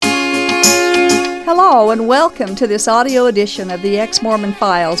Hello and welcome to this audio edition of the Ex-Mormon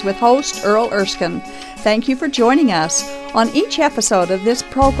Files with host Earl Erskine. Thank you for joining us. On each episode of this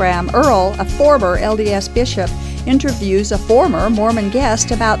program, Earl, a former LDS bishop, interviews a former Mormon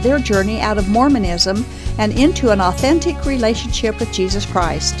guest about their journey out of Mormonism and into an authentic relationship with Jesus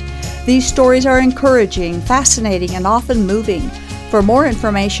Christ. These stories are encouraging, fascinating, and often moving. For more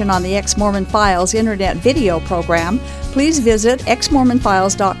information on the Ex-Mormon Files internet video program, please visit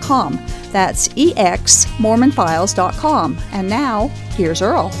exmormonfiles.com. That's exmormonfiles.com. And now, here's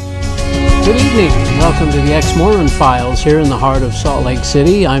Earl. Good evening. Welcome to the Ex-Mormon Files here in the heart of Salt Lake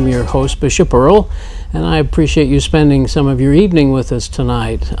City. I'm your host, Bishop Earl, and I appreciate you spending some of your evening with us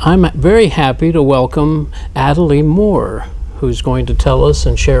tonight. I'm very happy to welcome Atalie Moore, who's going to tell us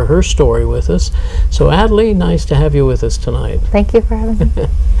and share her story with us. So Atalie, nice to have you with us tonight. Thank you for having me.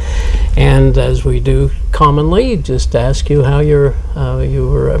 And as we do commonly, just ask you how you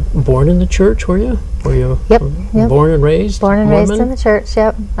were born in the church, were you? Were you Yep. born and raised? Born and Mormon? raised in the church,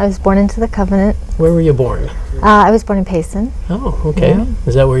 yep. I was born into the covenant. Where were you born? I was born in Payson. Oh, okay. Yeah.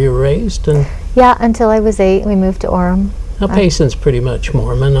 Is that where you were raised? And Yeah, until I was 8. We moved to Orem. now, Payson's pretty much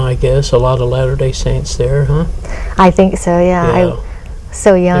Mormon, I guess. A lot of Latter-day Saints there, huh? I think so, yeah. I was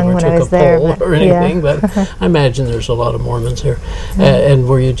so young Never when took I was a there. poll or anything, but I imagine there's a lot of Mormons here. And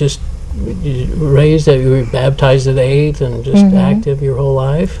were you just raised, you were baptized at 8 and just active your whole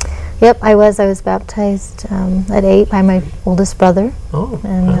life? Yep, I was baptized at 8 by my oldest brother. Oh,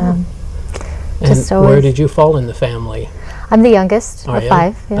 And wow. just And where always- did you fall in the family? I'm the youngest Are of you?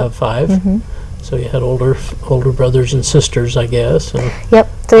 5. Yep. Of 5? So you had older brothers and sisters, I guess. And, Yep,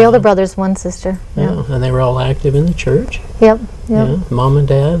 3 older brothers, 1 sister. yeah, and they were all active in the church? Yep. Yeah. Mom and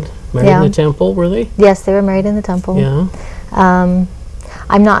Dad married in the temple, were they? Yes, they were married in the temple. Yeah.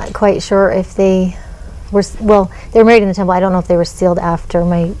 I'm not quite sure if they were, they were married in the temple. I don't know if they were sealed after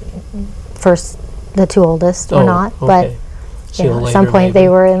the 2 oldest or not, but okay. Sealed at later, some point they maybe.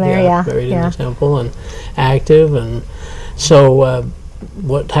 were in there, yeah. Buried in the temple and active. And so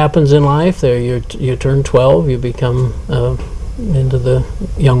what happens in life there? You turn 12, you become into the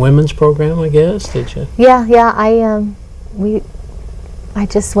young women's program, I guess, did you? Yeah, I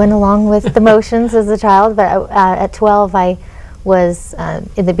just went along with the motions as a child, but at 12 I was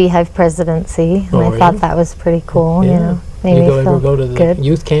in the Beehive presidency, and I thought that was pretty cool. Yeah. You know, made me ever feel go to the good.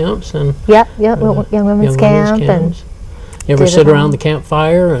 youth camps and Young women's camp, and you ever did sit it around all. the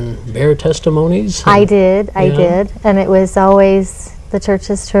campfire and bear testimonies? I did, and it was always the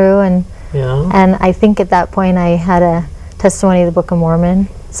church is true, and I think at that point I had a testimony of the Book of Mormon,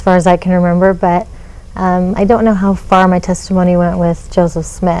 as far as I can remember, but I don't know how far my testimony went with Joseph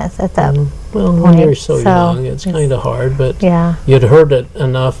Smith at that Well, point. when you're so young, it's kind of hard, but you'd heard it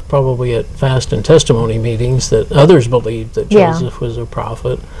enough probably at fast and testimony meetings that others believed that Joseph was a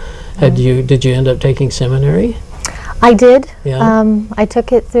prophet. Did you end up taking seminary? I did. Yeah. I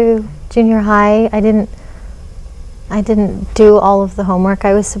took it through junior high. I didn't do all of the homework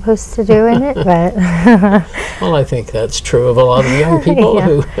I was supposed to do in it, but Well, I think that's true of a lot of young people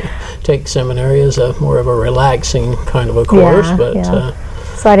who take seminary as more of a relaxing kind of a course. So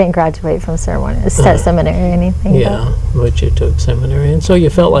I didn't graduate from seminary or anything. Yeah, but you took seminary, and so you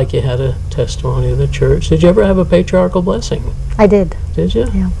felt like you had a testimony of the church. Did you ever have a patriarchal blessing? I did. Did you?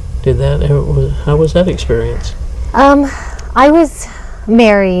 Yeah. How was that experience? I was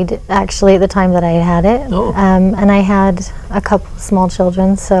married actually at the time that I had it, and I had a couple small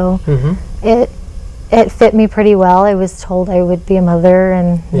children, so it fit me pretty well. I was told I would be a mother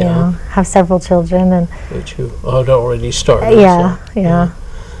and you know, have several children, and which you had already started.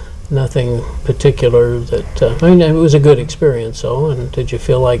 Nothing particular that I mean, it was a good experience though. And did you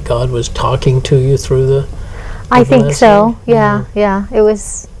feel like God was talking to you through the I think blessing? so. Yeah. It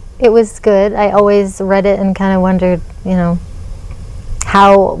was good. I always read it and kind of wondered, you know,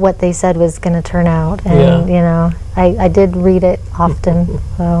 what they said was going to turn out, and you know, I did read it often.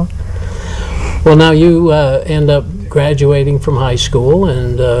 So. Well, now you end up graduating from high school,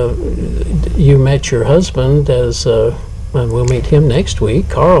 and you met your husband as and we'll meet him next week,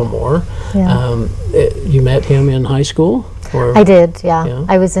 Carl Moore. Yeah. You met him in high school? Or? I did, yeah.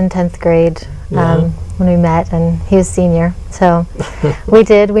 I was in 10th grade when we met, and he was senior. So we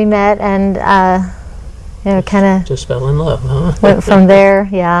met, and you know, kind of just fell in love, huh? went from there.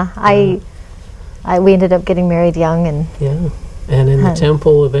 We ended up getting married young, and and in the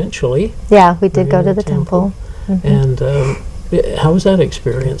temple eventually. Yeah, we did go to the temple. And how was that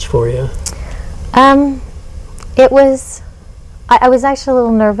experience for you? It was. I was actually a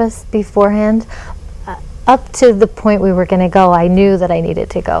little nervous beforehand. Up to the point we were going to go, I knew that I needed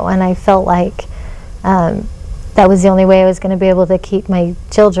to go, and I felt like that was the only way I was going to be able to keep my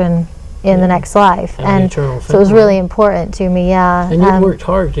children in the next life, and so it was really important to me. Yeah, and you worked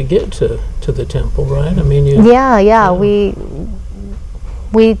hard to get to the temple, right? I mean,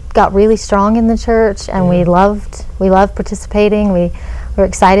 we got really strong in the church, and we loved participating. We were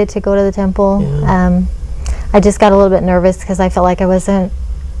excited to go to the temple. I just got a little bit nervous because I felt like I wasn't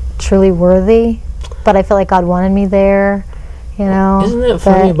truly worthy, but I felt like God wanted me there. You know, isn't that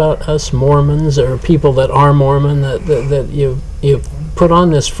funny about us Mormons or people that are Mormon, that you put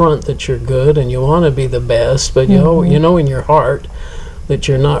on this front that you're good and you want to be the best, but you know in your heart that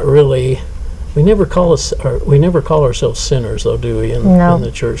you're not really. We never call ourselves sinners, though, do we? In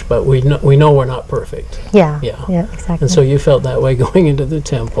the church, but we know we're not perfect. Yeah, exactly. And so you felt that way going into the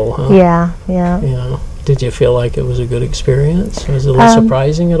temple, huh? Yeah. You know, did you feel like it was a good experience? Was it a little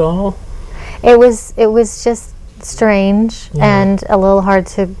surprising at all? It was just strange and a little hard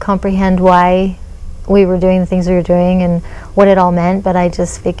to comprehend why we were doing the things we were doing and what it all meant. But I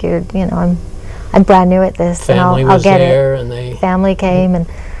just figured, I'm brand new at this, Family and I'll get there, it. And family came, and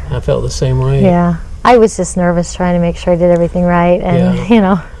I felt the same way. Yeah, I was just nervous trying to make sure I did everything right, and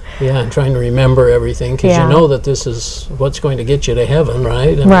Yeah, and trying to remember everything, because you know that this is what's going to get you to heaven,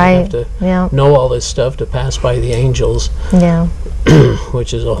 right? And right. you have to know all this stuff to pass by the angels. Yeah.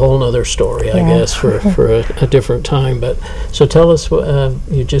 Which is a whole other story, I guess, for a different time. But so tell us,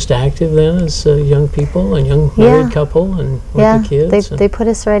 you're just active then as young people and young married couple and with the kids? They put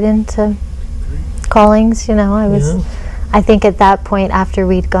us right into callings. I think at that point, after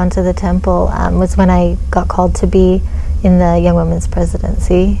we'd gone to the temple, was when I got called to be in the Young Women's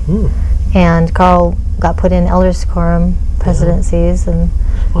Presidency. And Carl got put in Elders Quorum presidencies. And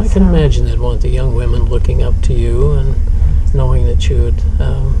I can imagine they'd want the young women looking up to you and knowing that you had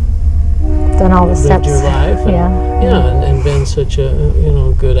done all the steps, your life, and been such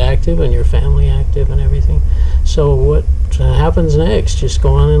a good active, and your family active and everything. So what happens next? Just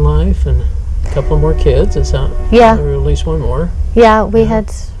go on in life, and a couple more kids. Is that or at least one more? Yeah, we had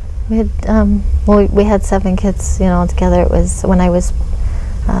 7 kids. Together. It was when I was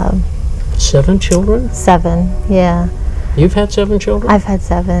 7 children. 7, yeah. You've had 7 children? I've had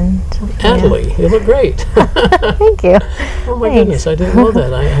 7. Atalie, you look great. Thank you. Oh my goodness, I didn't know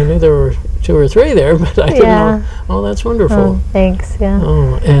that. I knew there were 2 or 3 there, but I didn't know. Oh, that's wonderful. Oh, thanks,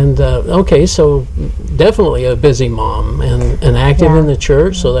 Oh, and okay, so definitely a busy mom and active in the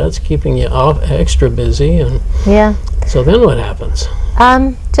church, so that's keeping you extra busy. And so then what happens?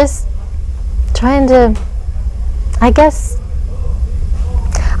 Just trying to, I guess,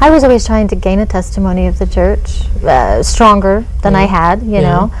 I was always trying to gain a testimony of the church, stronger than I had,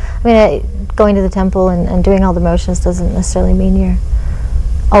 know. I mean, going to the temple and doing all the motions doesn't necessarily mean you're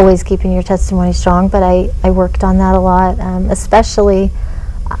always keeping your testimony strong, but I worked on that a lot. Especially,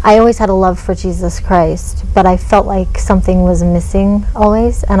 I always had a love for Jesus Christ, but I felt like something was missing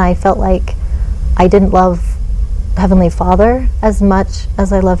always, and I felt like I didn't love Heavenly Father as much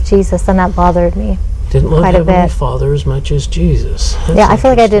as I loved Jesus, and that bothered me. Didn't love Heavenly Father as much as Jesus. I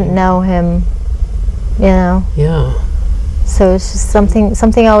feel like I didn't know him, Yeah. So it's just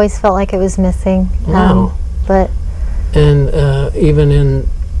something I always felt like it was missing. Wow. And even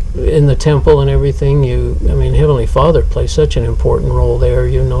in the temple and everything, Heavenly Father plays such an important role there.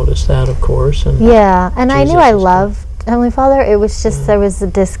 You noticed that, of course. And and I knew I loved Heavenly Father. It was just there was a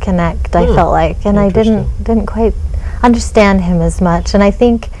disconnect. I felt like, and I didn't quite understand him as much. And I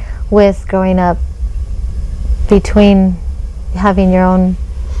think with growing up between having your own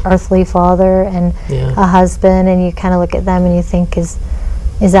earthly father and a husband, and you kind of look at them and you think, is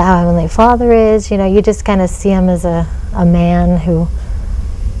that how Heavenly Father is? You just kind of see him as a man who,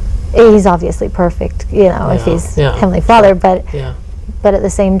 he's obviously perfect, if he's Heavenly Father, but at the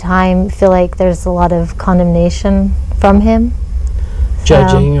same time feel like there's a lot of condemnation from him.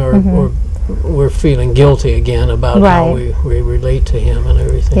 Judging or we're feeling guilty again about how we relate to him and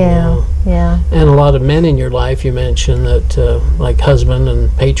everything. And a lot of men in your life, you mentioned that like husband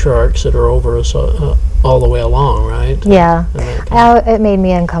and patriarchs that are over us all the way along, right? It made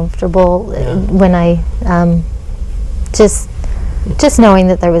me uncomfortable when I just knowing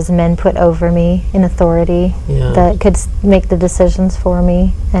that there was men put over me in authority that could make the decisions for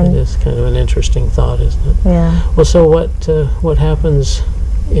me. And it is kind of an interesting thought, isn't it? Well, so what happens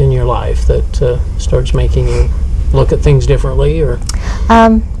in your life that starts making you look at things differently? Or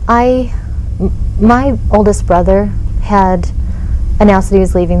my oldest brother had announced that he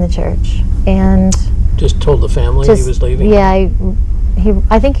was leaving the church, and just told the family he was leaving.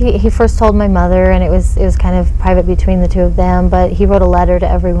 I think he first told my mother, and it was kind of private between the two of them, but he wrote a letter to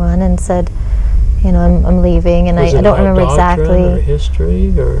everyone and said, I'm leaving, and I don't remember exactly. Or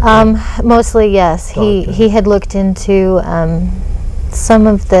history, or mostly yes. He had looked into some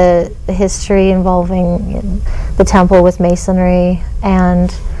of the history involving the temple with masonry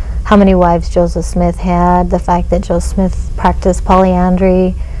and how many wives Joseph Smith had, the fact that Joseph Smith practiced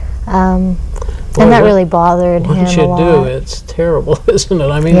polyandry, and that really bothered him a lot. Once you do, it's terrible, isn't it?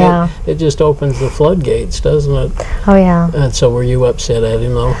 I mean, it just opens the floodgates, doesn't it? Oh, yeah. And so were you upset at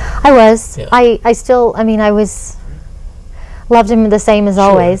him, though? I was. Yeah. I still, I mean, I loved him the same as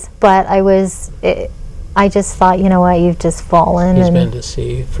always, but I just thought, you know what, you've just fallen. He's been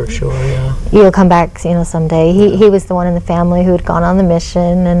deceived, for sure, yeah. You'll come back, you know, someday. He was the one in the family who had gone on the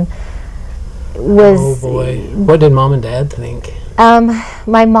mission and was... Oh, boy. What did Mom and Dad think?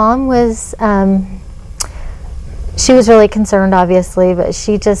 My mom was... she was really concerned, obviously, but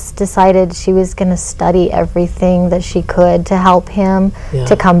she just decided she was going to study everything that she could to help him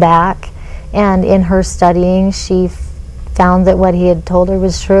to come back. And in her studying, she found that what he had told her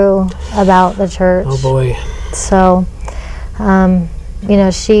was true about the church. Oh, boy. So, you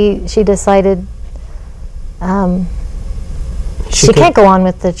know, she decided she can't go on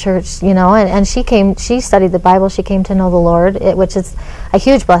with the church, you know, and she studied the Bible, she came to know the Lord, which is a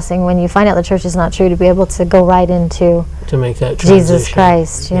huge blessing when you find out the church is not true, to be able to go right into to make that transition. Jesus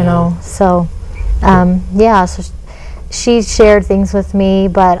Christ, you know. So, so she shared things with me,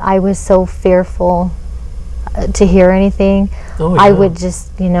 but I was so fearful to hear anything. I would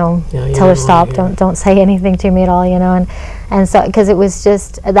just, you know, tell her stop, don't say anything to me at all, you know, and so, because it was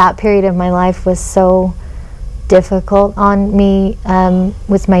just, that period of my life was so difficult on me,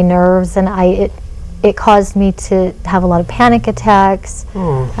 with my nerves, and it caused me to have a lot of panic attacks.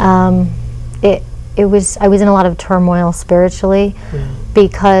 I was in a lot of turmoil spiritually,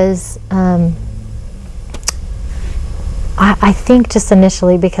 because I think just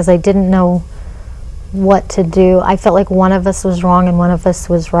initially because I didn't know what to do. I felt like one of us was wrong and one of us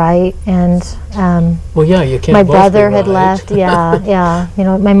was right, and you can't. My both brother be had right. left. You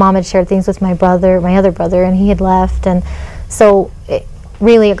know, my mom had shared things with my other brother, and he had left, and so it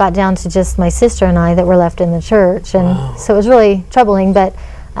got down to just my sister and I that were left in the church, and so it was really troubling. But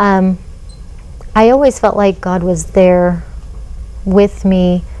I always felt like God was there with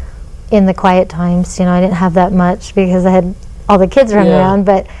me in the quiet times. You know, I didn't have that much because I had all the kids running around,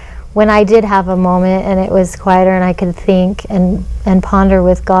 but when I did have a moment and it was quieter and I could think and ponder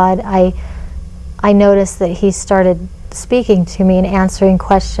with God, I noticed that He started speaking to me and answering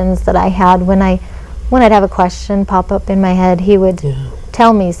questions that I had. When I'd have a question pop up in my head, He would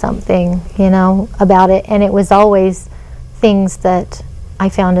tell me something, you know, about it, and it was always things that I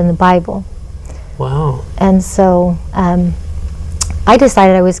found in the Bible. Wow. And so I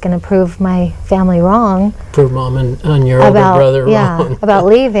decided I was going to prove my family wrong. Prove Mom and your older brother wrong. About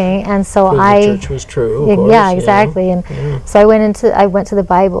leaving, and so the church was true. Of course, yeah, exactly. And so I went to the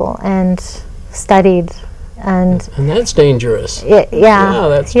Bible and studied, and that's dangerous. Yeah,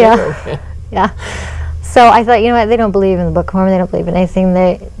 that's true. Yeah. So I thought, you know what? They don't believe in the Book of Mormon. They don't believe in anything.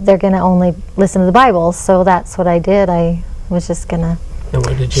 They're going to only listen to the Bible. So that's what I did. I was just going to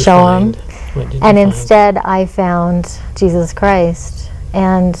show them. And instead I found Jesus Christ,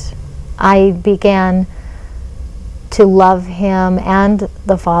 and I began to love Him and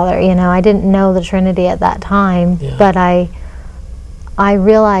the Father. You know, I didn't know the Trinity at that time, but I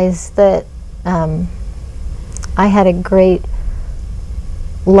realized that I had a great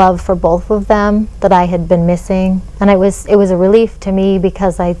love for both of them that I had been missing, and it was a relief to me,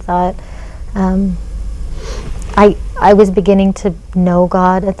 because I thought I was beginning to know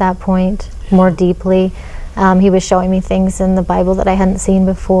God at that point more deeply. He was showing me things in the Bible that I hadn't seen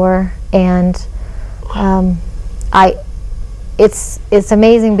before, and it's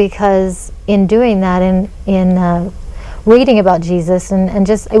amazing, because in doing that, in reading about Jesus, and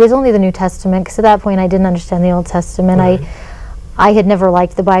just, it was only the New Testament, because at that point I didn't understand the Old Testament. Right. I had never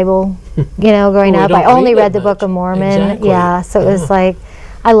liked the Bible, you know, growing up. I only read the Book of Mormon. Exactly. Yeah, so it was like,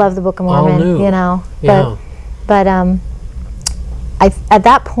 I love the Book of Mormon, you know. But at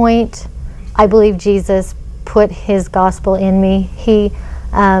that point, I believe Jesus put His gospel in me. He,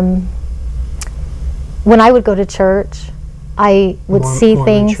 when I would go to church, I would see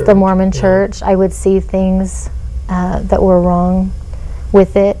things, the Mormon church, I would see things that were wrong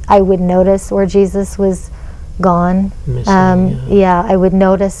with it. I would notice where Jesus was gone. Missing, I would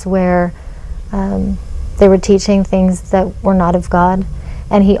notice where they were teaching things that were not of God,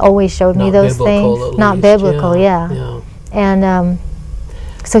 and He always showed me those things. Not biblical, and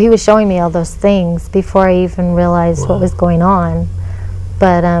so He was showing me all those things before I even realized what was going on.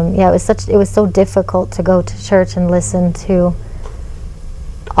 But it was so difficult to go to church and listen to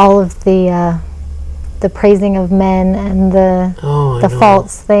all of the praising of men and the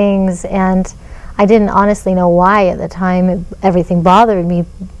false things, and I didn't honestly know why at the time. Everything bothered me,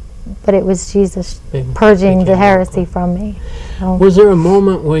 but it was Jesus purging the heresy from me. So. Was there a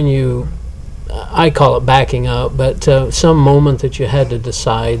moment when you, I call it backing up, but some moment that you had to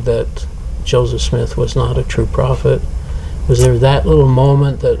decide that Joseph Smith was not a true prophet? Was there that little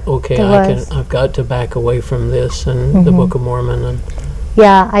moment that, okay, I've got to back away from this and the Book of Mormon? And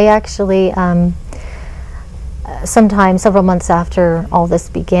yeah, I actually, sometime several months after all this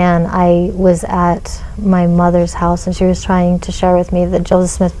began, I was at my mother's house, and she was trying to share with me the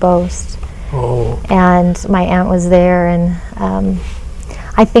Joseph Smith boast. Oh. And my aunt was there, and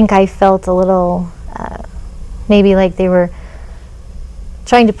I think I felt a little, maybe like they were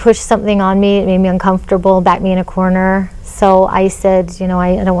trying to push something on me. It made me uncomfortable, backed me in a corner. So I said, you know,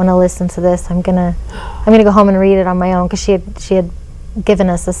 I don't want to listen to this. I'm gonna go home and read it on my own, because she had given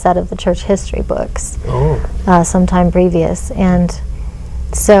us a set of the church history books sometime previous. And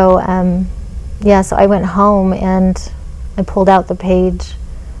so so I went home and I pulled out the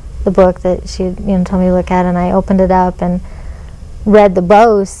book that she had, told me to look at, and I opened it up and read the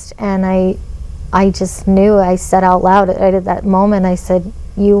boast, and I just knew. I said out loud right at that moment, I said,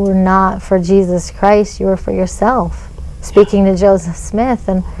 you were not for Jesus Christ, you were for yourself, speaking to Joseph Smith.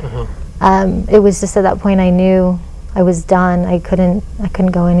 And it was just at that point I knew I was done. I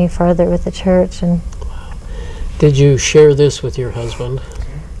couldn't go any further with the church. And did you share this with your husband?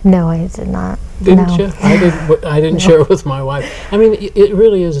 No, I did not. Didn't you? I didn't share it with my wife. I mean, it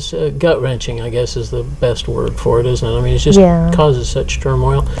really is gut-wrenching, I guess, is the best word for it, isn't it? I mean, it just causes such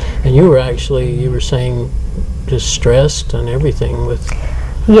turmoil. And you were saying just stressed and everything with...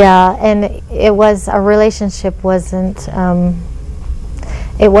 Yeah, and it was, our relationship wasn't,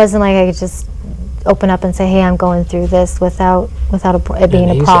 it wasn't like I could just open up and say, hey, I'm going through this without it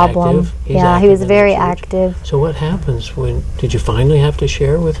being a problem. Yeah, he was very active. So what happens when, did you finally have to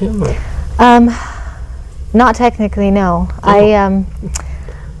share with him? Or? Not technically, no. Oh.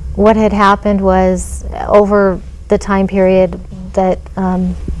 What had happened was, over the time period that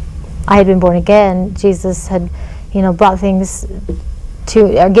I had been born again, Jesus had, brought things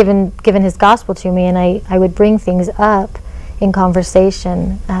to, given his gospel to me, and I would bring things up in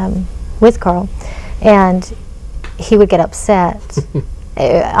conversation with Carl, and he would get upset.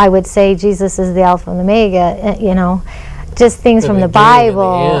 I would say Jesus is the Alpha and the Omega, just things from the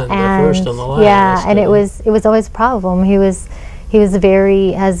Bible, and the first and the last, and it was always a problem. He was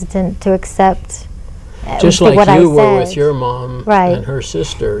very hesitant to accept just like what you I were said. with your mom Right. and her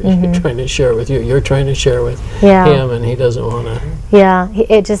sister, trying to share with you. You're trying to share with Yeah. him, and he doesn't want to. Yeah,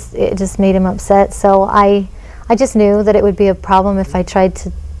 it just made him upset. So I just knew that it would be a problem if I tried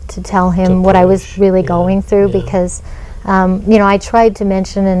to tell him what I was really going through, because I tried to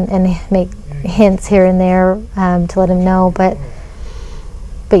mention and make hints here and there to let him know, but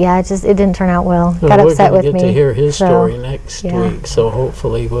yeah, it didn't turn out well. Got upset with me. We're going to get to hear his story next week, so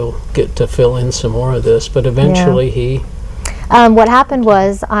hopefully we'll get to fill in some more of this. But eventually he... what happened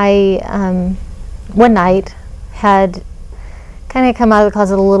was I, one night, had kind of come out of the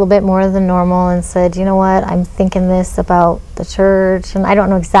closet a little bit more than normal and said, you know what, I'm thinking this about the church, and I don't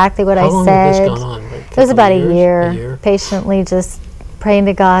know exactly what I said. How long had this gone on? It was about a year, patiently just praying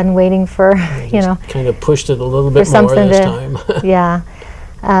to God and waiting for, kind of pushed it a little bit more this time. Yeah.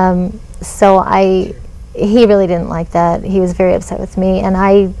 So he really didn't like that. He was very upset with me, and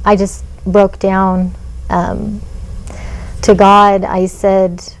I just broke down to God. I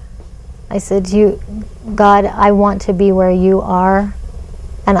said, God, I want to be where you are,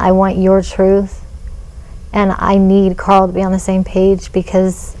 and I want your truth, and I need Carl to be on the same page,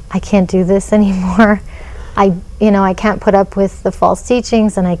 because I can't do this anymore. I can't put up with the false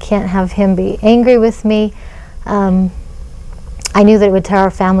teachings, and I can't have him be angry with me. I knew that it would tear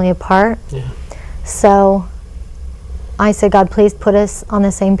our family apart. Yeah. So I said, God, please put us on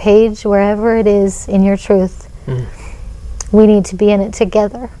the same page wherever it is in your truth. We need to be in it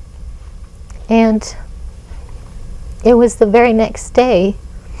together. And it was the very next day,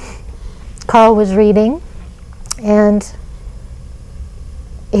 Carl was reading, and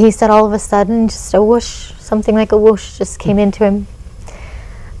he said all of a sudden, just a whoosh, something like a whoosh just came into him.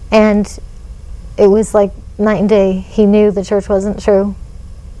 And it was like night and day. He knew the church wasn't true.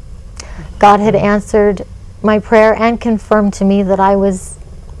 God had answered my prayer and confirmed to me that I was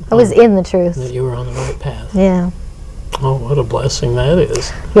in the truth. That you were on the right path. Yeah. Oh, what a blessing that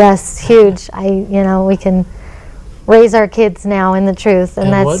is. Yes, huge. We can raise our kids now in the truth,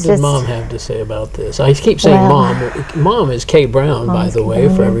 and that's what did Mom have to say about this? I keep saying Mom. Mom is Kay Brown, by the way,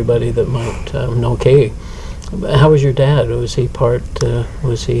 for everybody that might know Kay. How was your dad? Was he okay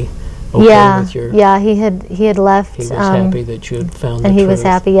with your... Yeah, he had left. He was happy that you had found the truth. And he truth. was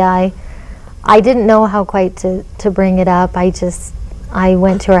happy, I didn't know how quite to bring it up. I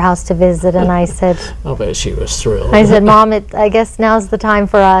went to her house to visit, and I said, I'll bet she was thrilled. I said, Mom, I guess now's the time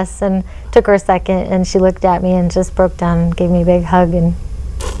for us. And took her a second, and she looked at me and just broke down and gave me a big hug and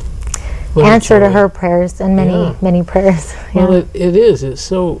answered her prayers and many prayers. Well, it is. It's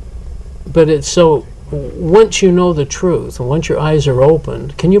so, but it's so, once you know the truth, and once your eyes are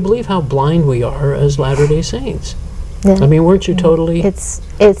opened, can you believe how blind we are as Latter-day Saints? Yeah. I mean, weren't you totally? It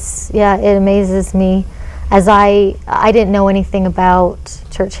amazes me. As I didn't know anything about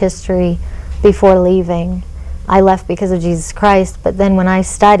church history before leaving. I left because of Jesus Christ, but then when I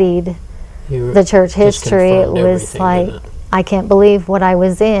studied the church history, it was like, I can't believe what I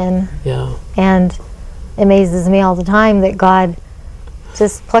was in. Yeah. And it amazes me all the time that God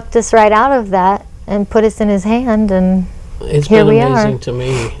just plucked us right out of that and put us in His hand, and it's here been we amazing are. to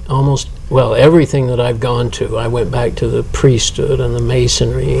me. Everything that I've gone to, I went back to the priesthood and the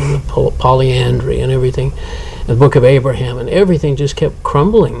masonry and the polyandry and everything, the Book of Abraham, and everything just kept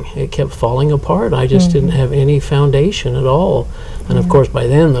crumbling. It kept falling apart. I just didn't have any foundation at all. And of course, by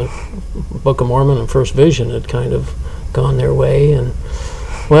then, the Book of Mormon and First Vision had kind of gone their way. And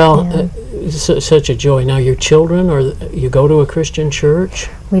such a joy. Now, your children, or you go to a Christian church?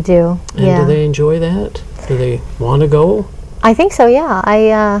 We do. And do they enjoy that? Do they want to go? I think so.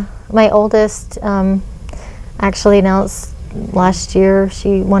 Yeah. My oldest actually announced last year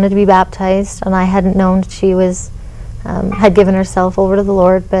she wanted to be baptized, and I hadn't known she was had given herself over to the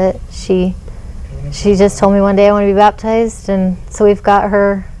Lord, but she just told me one day, I want to be baptized, and so we've got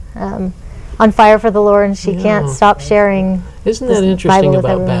her on fire for the Lord, and she can't stop sharing. Isn't that interesting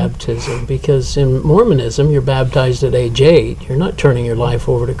about baptism? Because in Mormonism, you're baptized at age 8. You're not turning your life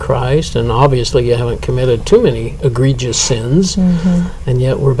over to Christ, and obviously you haven't committed too many egregious sins, and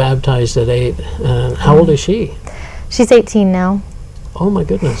yet we're baptized at 8. How old is she? She's 18 now. Oh my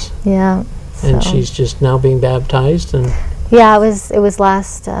goodness. Yeah. And she's just now being baptized? And yeah, it was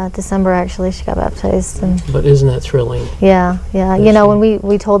last December actually she got baptized. But isn't that thrilling? Yeah. You know, when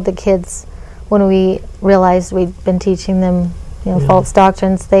we told the kids, when we realized we'd been teaching them, false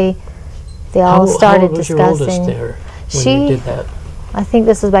doctrines, they all started discussing. How old was your oldest there when you did that? I think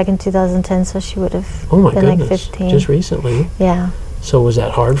this was back in 2010, so she would have been like 15. Just recently. Yeah. So was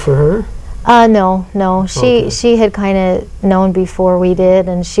that hard for her? No. She had kind of known before we did,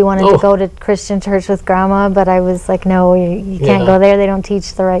 and she wanted to go to Christian church with Grandma, but I was like, no, you can't go there. They don't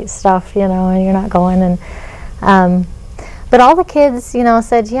teach the right stuff, and you're not going. And but all the kids,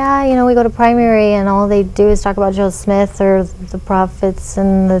 said, we go to primary, and all they do is talk about Joseph Smith or the prophets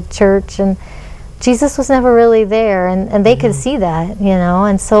and the church, and Jesus was never really there, and they could see that,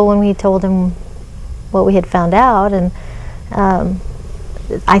 And so when we told them what we had found out, and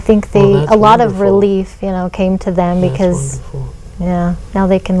I think a lot of relief, came to them because, now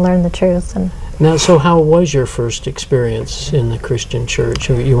they can learn the truth. And now, so how was your first experience in the Christian church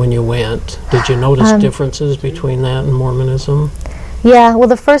when you went? Did you notice differences between that and Mormonism? Yeah, well,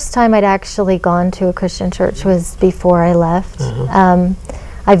 the first time I'd actually gone to a Christian church was before I left.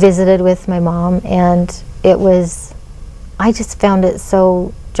 I visited with my mom, and I just found it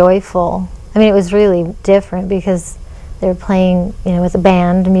so joyful. I mean, it was really different because they were playing, with a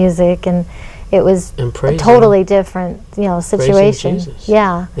band music, and it was a totally different, situation. Jesus.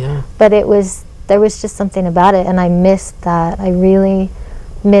 Yeah. But there was just something about it, and I missed that. I really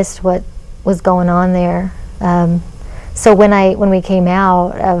missed what was going on there. So when we came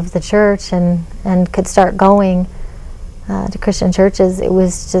out of the church and could start going to Christian churches, it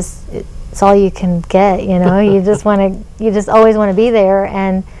was just it's all you can get. You just always want to be there,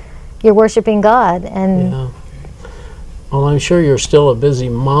 and you're worshiping God. And well, I'm sure you're still a busy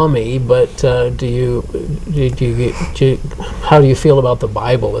mommy, but how do you feel about the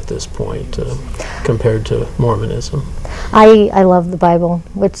Bible at this point compared to Mormonism? I love the Bible,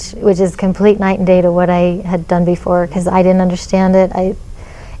 which is complete night and day to what I had done before, because I didn't understand it.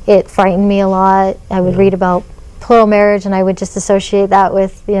 It frightened me a lot. I would read about plural marriage, and I would just associate that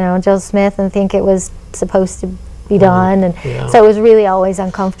with Joseph Smith and think it was supposed to be done, and so it was really always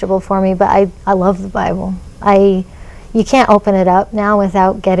uncomfortable for me. But I love the Bible. You can't open it up now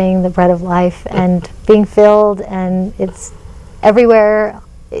without getting the bread of life and being filled, and it's everywhere.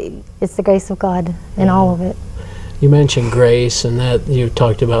 It's the grace of God in all of it. You mentioned grace, and that you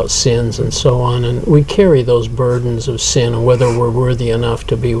talked about sins and so on, and we carry those burdens of sin and whether we're worthy enough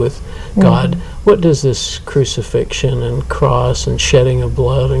to be with God. What does this crucifixion and cross and shedding of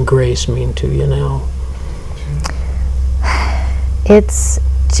blood and grace mean to you now? It's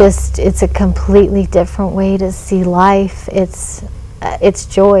a completely different way to see life. It's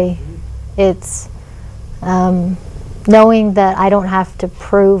joy. It's knowing that I don't have to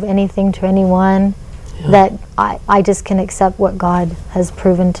prove anything to anyone, that I just can accept what God has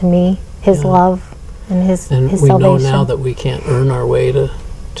proven to me, His love and His salvation. And we know now that we can't earn our way to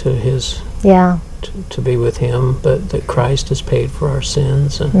His, to be with Him, but that Christ has paid for our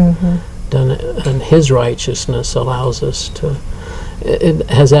sins and done it, and His righteousness allows us to.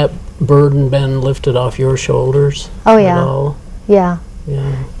 Has that burden been lifted off your shoulders? Oh at all? Yeah.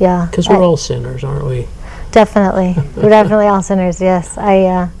 Because we're all sinners, aren't we? Definitely, we're definitely all sinners. Yes,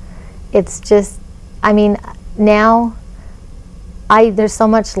 it's just. I mean, now, there's so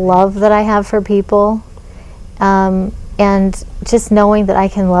much love that I have for people, and just knowing that I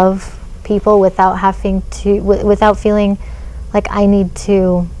can love people without having to, without feeling like I need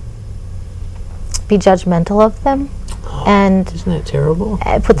to be judgmental of them, and isn't that terrible?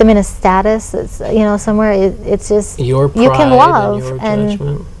 Put them in a status that's, somewhere. It's just your pride, you can love and your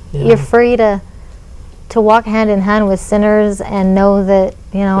judgment. You're free to walk hand in hand with sinners and know that,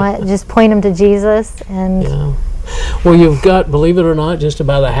 just point them to Jesus. And well, you've got, believe it or not, just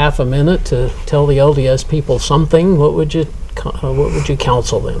about a half a minute to tell the LDS people something. What would you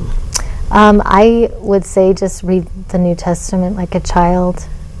counsel them? I would say just read the New Testament like a child,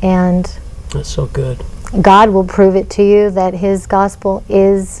 and that's so good. God will prove it to you that His gospel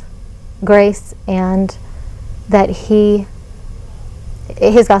is grace, and that His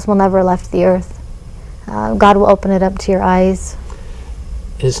gospel never left the earth. God will open it up to your eyes.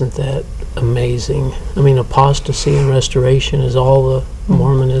 Isn't that amazing? I mean, apostasy and restoration is all the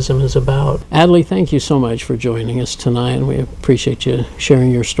Mormonism is about. Atalie, thank you so much for joining us tonight, and we appreciate you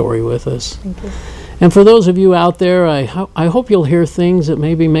sharing your story with us. Thank you. And for those of you out there, I hope you'll hear things that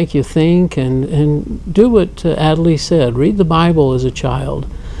maybe make you think, and do what Atalie said. Read the Bible as a child.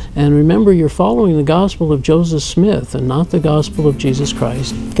 And remember, you're following the gospel of Joseph Smith and not the gospel of Jesus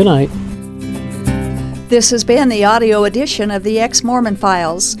Christ. Good night. This has been the audio edition of the Ex-Mormon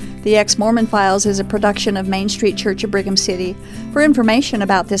Files. The Ex-Mormon Files is a production of Main Street Church of Brigham City. For information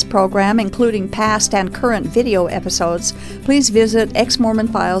about this program, including past and current video episodes, please visit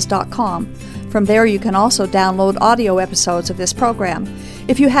exmormonfiles.com. From there, you can also download audio episodes of this program.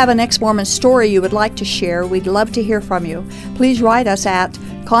 If you have an Ex-Mormon story you would like to share, we'd love to hear from you. Please write us at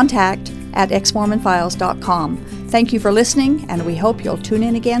contact@exmormonfiles.com. Thank you for listening, and we hope you'll tune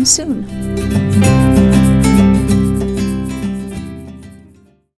in again soon.